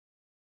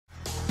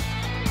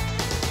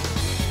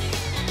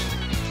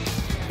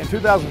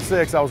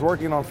2006, I was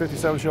working on a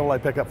 57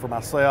 Chevrolet pickup for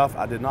myself.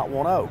 I did not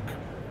want oak.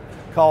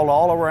 Called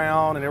all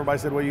around and everybody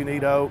said, well, you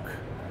need oak,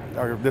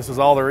 or this is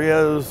all there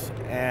is.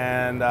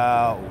 And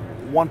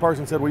one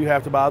person said, well, you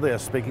have to buy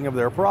this, speaking of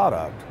their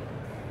product.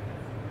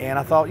 And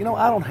I thought, you know,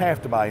 I don't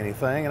have to buy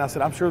anything. And I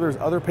said, I'm sure there's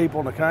other people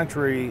in the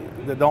country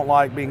that don't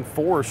like being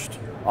forced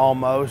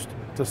almost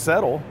to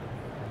settle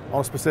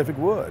on a specific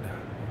wood.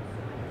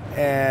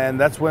 And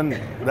that's when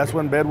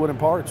Bedwood and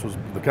Parts was,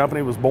 the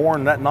company was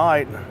born that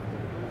night.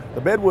 The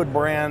Bedwood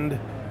brand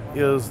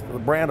is the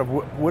brand of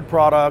wood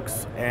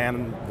products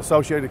and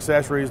associated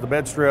accessories, the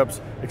bed strips,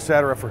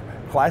 etc., for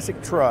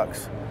classic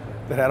trucks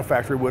that had a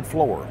factory wood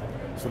floor.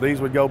 So these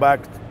would go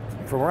back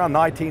from around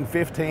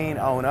 1915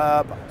 on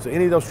up. So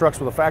any of those trucks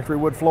with a factory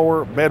wood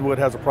floor, Bedwood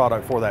has a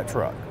product for that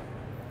truck.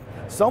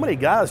 So many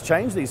guys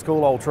change these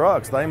cool old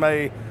trucks. They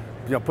may, you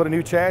know, put a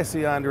new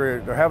chassis under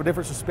it or have a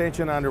different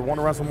suspension under it, want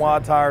to run some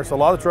wide tires. So a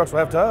lot of the trucks will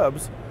have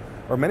tubs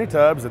or mini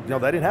tubs that, you know,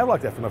 they didn't have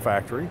like that from the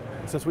factory.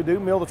 Since we do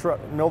mill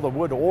the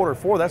wood to order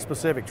for that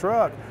specific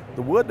truck,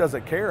 the wood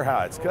doesn't care how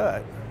it's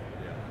cut.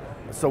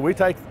 So we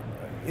take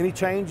any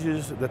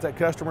changes that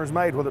customer's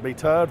made, whether it be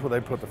tubs, whether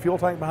they put the fuel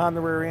tank behind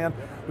the rear end,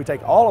 we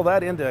take all of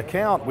that into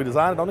account. We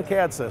design it on the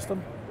CAD system.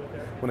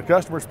 When the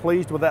customer's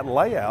pleased with that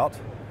layout,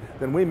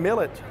 then we mill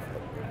it,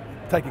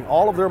 taking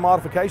all of their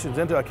modifications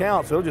into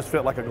account, so it'll just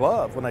fit like a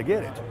glove when they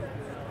get it.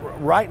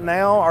 Right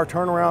now, our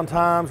turnaround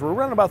times, we're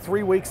running about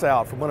 3 weeks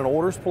out from when an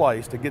order's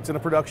placed, it gets in a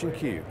production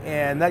queue.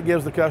 And that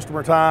gives the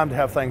customer time to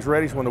have things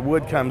ready, so when the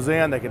wood comes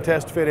in, they can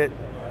test fit it,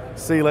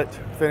 seal it,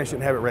 finish it,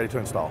 and have it ready to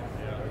install.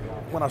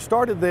 When I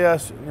started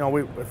this, you know,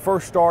 we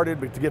first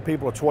started to give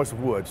people a choice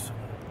of woods.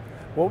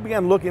 Well, we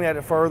began looking at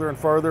it further and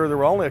further. There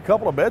were only a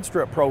couple of bed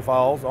strip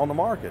profiles on the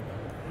market.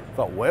 I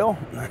thought, well,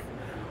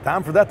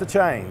 time for that to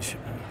change.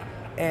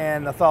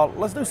 And I thought,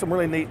 let's do some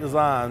really neat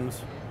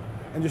designs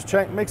and just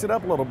mix it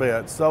up a little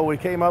bit. So we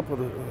came up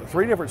with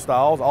 3 different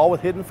styles, all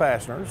with hidden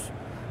fasteners.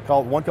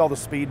 One called the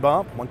speed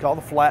bump, one called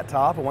the flat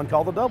top, and one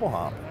called the double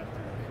hump.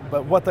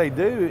 But what they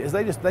do is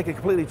they can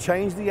completely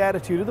change the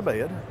attitude of the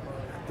bed.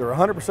 They're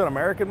 100%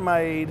 American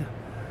made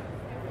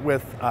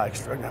with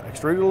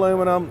extruded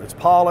aluminum. It's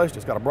polished,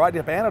 it's got a bright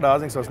dip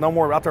anodizing, so it's no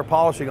more out there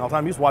polishing all the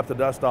time. You just wipe the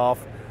dust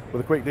off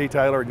with a quick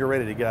detailer and you're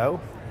ready to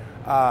go.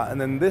 And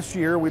then this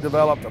year we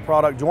developed a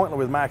product jointly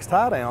with Max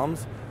Tie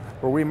Downs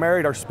where we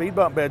married our speed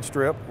bump bed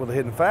strip with a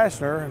hidden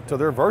fastener to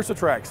their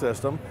VersaTrack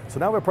system. So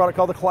now we have a product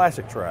called the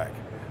Classic Track,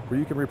 where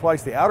you can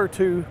replace the outer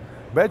 2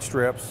 bed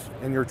strips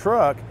in your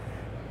truck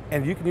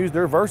and you can use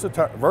their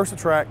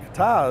VersaTrack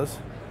ties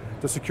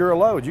to secure a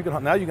load.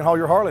 Now you can haul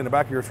your Harley in the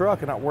back of your truck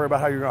and not worry about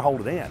how you're going to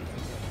hold it in.